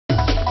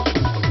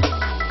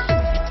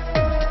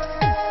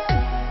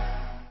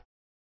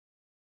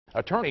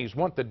Attorneys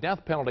want the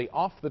death penalty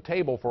off the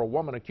table for a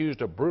woman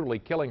accused of brutally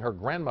killing her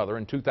grandmother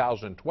in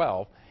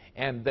 2012,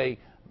 and they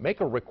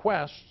make a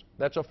request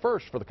that's a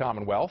first for the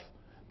Commonwealth.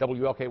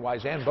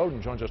 WLKY's Ann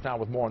Bowden joins us now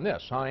with more on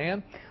this. Hi,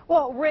 Ann?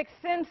 Well, Rick,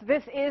 since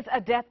this is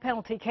a death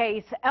penalty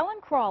case, Ellen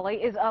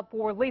Crawley is up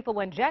for lethal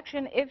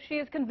injection if she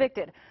is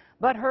convicted.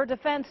 But her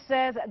defense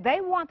says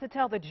they want to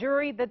tell the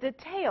jury the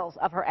details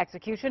of her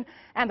execution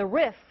and the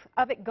risk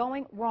of it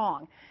going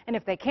wrong. And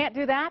if they can't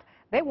do that,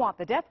 they want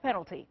the death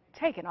penalty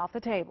taken off the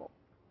table.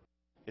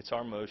 It's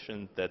our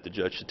motion that the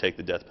judge should take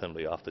the death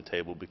penalty off the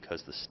table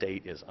because the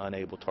state is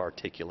unable to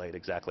articulate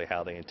exactly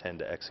how they intend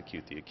to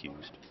execute the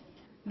accused.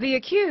 The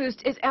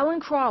accused is Ellen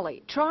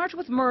Crawley, charged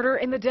with murder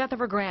in the death of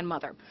her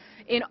grandmother.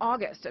 In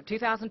August of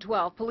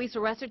 2012, police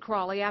arrested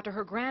Crawley after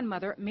her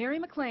grandmother, Mary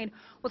McLean,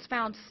 was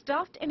found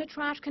stuffed in a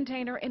trash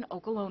container in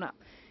Okolona.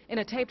 In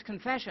a taped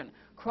confession,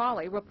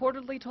 Crawley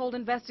reportedly told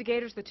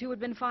investigators the two had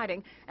been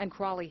fighting, and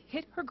Crawley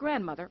hit her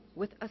grandmother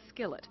with a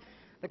skillet.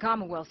 The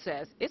Commonwealth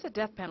says it's a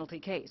death penalty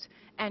case,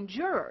 and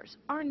jurors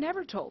are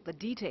never told the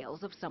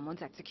details of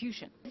someone's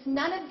execution.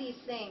 None of these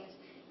things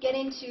get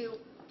into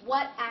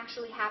what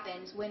actually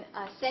happens when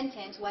a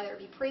sentence, whether it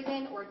be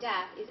prison or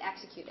death, is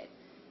executed.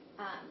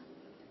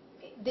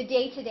 The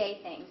day-to-day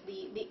things,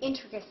 the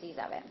intricacies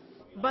of it.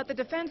 But the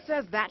defense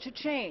says that should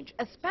change,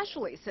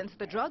 especially since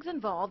the drugs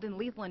involved in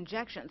lethal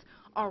injections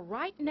are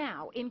right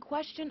now in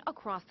question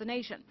across the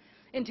nation.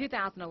 In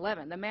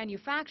 2011, the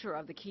manufacturer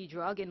of the key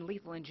drug in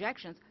lethal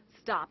injections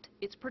stopped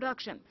its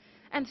production,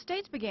 and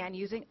states began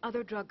using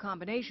other drug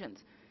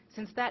combinations.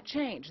 Since that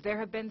change, there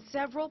have been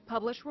several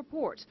published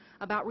reports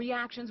about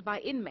reactions by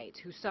inmates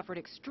who suffered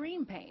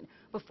extreme pain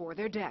before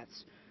their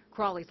deaths.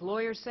 Crawley's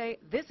lawyers say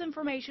this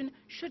information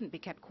shouldn't be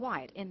kept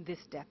quiet in this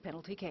death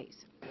penalty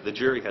case. The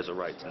jury has a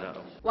right to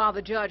know. While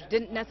the judge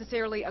didn't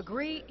necessarily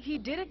agree, he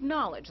did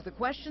acknowledge the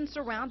questions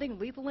surrounding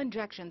lethal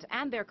injections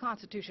and their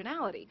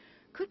constitutionality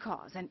could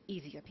cause an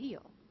easy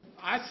appeal.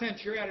 I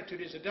sense your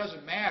attitude is it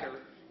doesn't matter.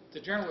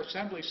 The General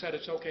Assembly said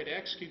it's okay to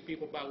execute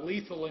people by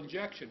lethal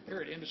injection,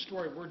 period. End of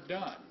story, we're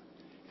done.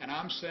 And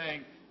I'm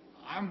saying,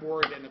 I'm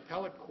worried an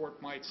appellate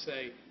court might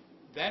say,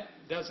 that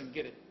doesn't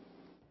get it.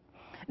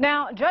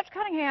 Now, Judge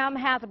Cunningham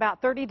has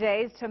about 30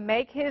 days to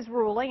make his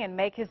ruling and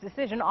make his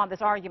decision on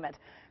this argument.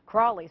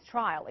 Crawley's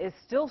trial is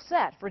still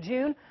set for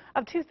June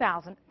of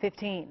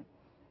 2015.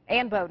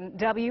 Ann Bowden,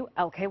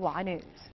 WLKY News.